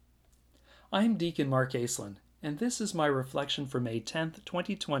I'm Deacon Mark Aislinn, and this is my reflection for May 10th,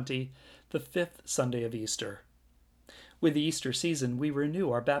 2020, the fifth Sunday of Easter. With the Easter season, we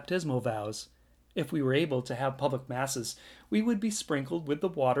renew our baptismal vows. If we were able to have public masses, we would be sprinkled with the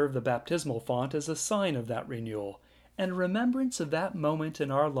water of the baptismal font as a sign of that renewal, and a remembrance of that moment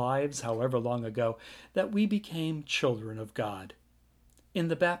in our lives, however long ago, that we became children of God. In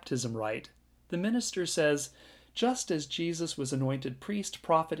the baptism rite, the minister says, "Just as Jesus was anointed priest,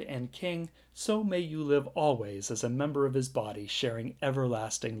 prophet, and king, so may you live always as a member of his body, sharing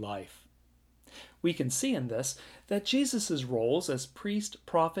everlasting life." We can see in this that Jesus' roles as priest,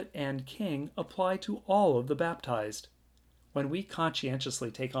 prophet, and king apply to all of the baptized. When we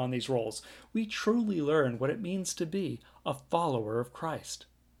conscientiously take on these roles, we truly learn what it means to be a follower of Christ.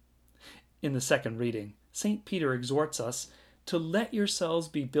 In the second reading, St. Peter exhorts us to let yourselves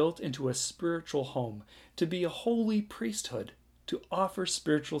be built into a spiritual home, to be a holy priesthood, to offer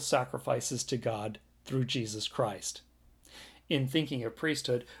spiritual sacrifices to God through Jesus Christ. In thinking of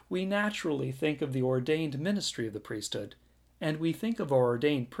priesthood, we naturally think of the ordained ministry of the priesthood, and we think of our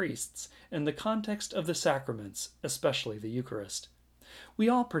ordained priests in the context of the sacraments, especially the Eucharist. We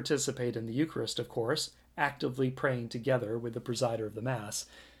all participate in the Eucharist, of course, actively praying together with the presider of the Mass.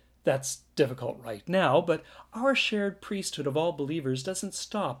 That's difficult right now, but our shared priesthood of all believers doesn't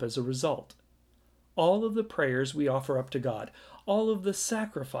stop as a result. All of the prayers we offer up to God, all of the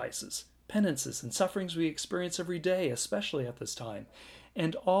sacrifices, penances, and sufferings we experience every day, especially at this time,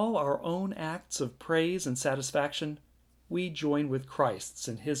 and all our own acts of praise and satisfaction, we join with Christ's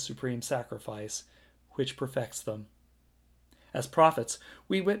in his supreme sacrifice, which perfects them. As prophets,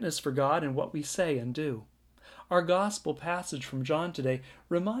 we witness for God in what we say and do. Our gospel passage from John today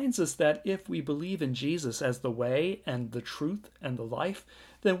reminds us that if we believe in Jesus as the way and the truth and the life,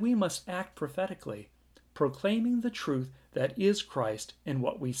 then we must act prophetically, proclaiming the truth that is Christ in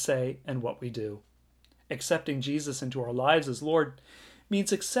what we say and what we do. Accepting Jesus into our lives as Lord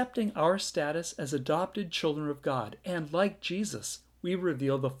means accepting our status as adopted children of God, and like Jesus, we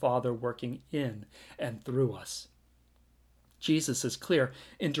reveal the Father working in and through us. Jesus is clear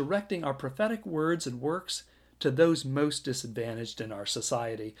in directing our prophetic words and works to those most disadvantaged in our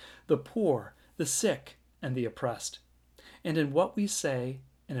society, the poor, the sick, and the oppressed. And in what we say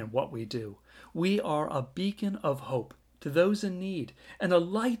and in what we do, we are a beacon of hope to those in need and a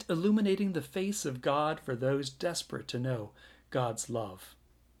light illuminating the face of God for those desperate to know God's love.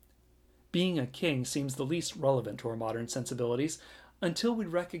 Being a king seems the least relevant to our modern sensibilities until we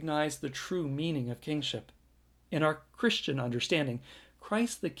recognize the true meaning of kingship. In our Christian understanding,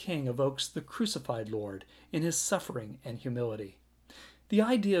 Christ the King evokes the crucified Lord in his suffering and humility. The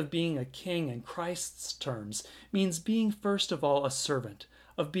idea of being a king in Christ's terms means being first of all a servant,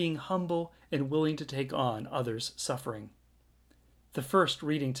 of being humble and willing to take on others' suffering. The first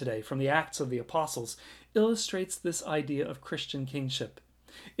reading today from the Acts of the Apostles illustrates this idea of Christian kingship.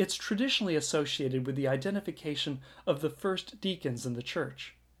 It's traditionally associated with the identification of the first deacons in the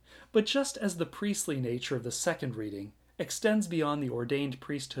church. But just as the priestly nature of the second reading extends beyond the ordained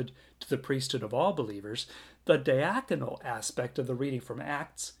priesthood to the priesthood of all believers, the diaconal aspect of the reading from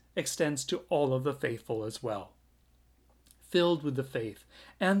Acts extends to all of the faithful as well. Filled with the faith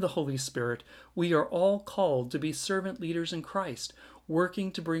and the Holy Spirit, we are all called to be servant leaders in Christ,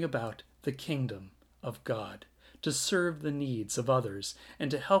 working to bring about the kingdom of God, to serve the needs of others,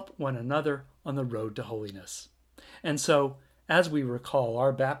 and to help one another on the road to holiness. And so, as we recall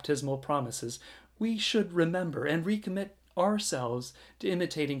our baptismal promises, we should remember and recommit ourselves to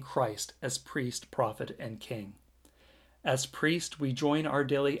imitating Christ as priest, prophet, and king. As priest, we join our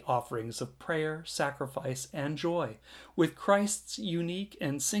daily offerings of prayer, sacrifice, and joy with Christ's unique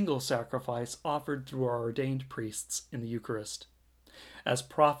and single sacrifice offered through our ordained priests in the Eucharist. As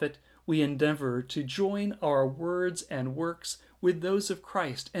prophet, we endeavor to join our words and works with those of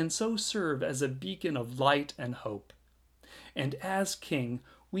Christ and so serve as a beacon of light and hope. And as king,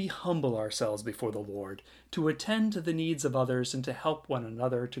 we humble ourselves before the Lord to attend to the needs of others and to help one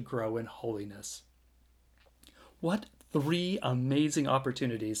another to grow in holiness. What three amazing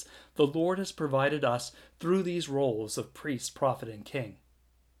opportunities the Lord has provided us through these roles of priest, prophet, and king.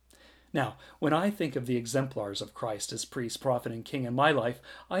 Now, when I think of the exemplars of Christ as priest, prophet, and king in my life,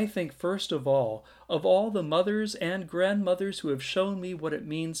 I think first of all the mothers and grandmothers who have shown me what it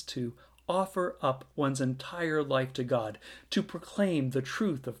means to offer up one's entire life to God, to proclaim the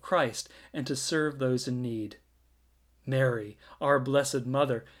truth of Christ, and to serve those in need. Mary, our Blessed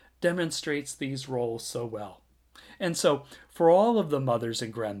Mother, demonstrates these roles so well. And so, for all of the mothers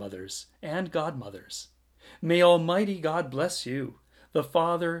and grandmothers and godmothers, may Almighty God bless you, the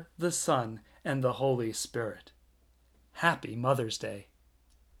Father, the Son, and the Holy Spirit. Happy Mother's Day.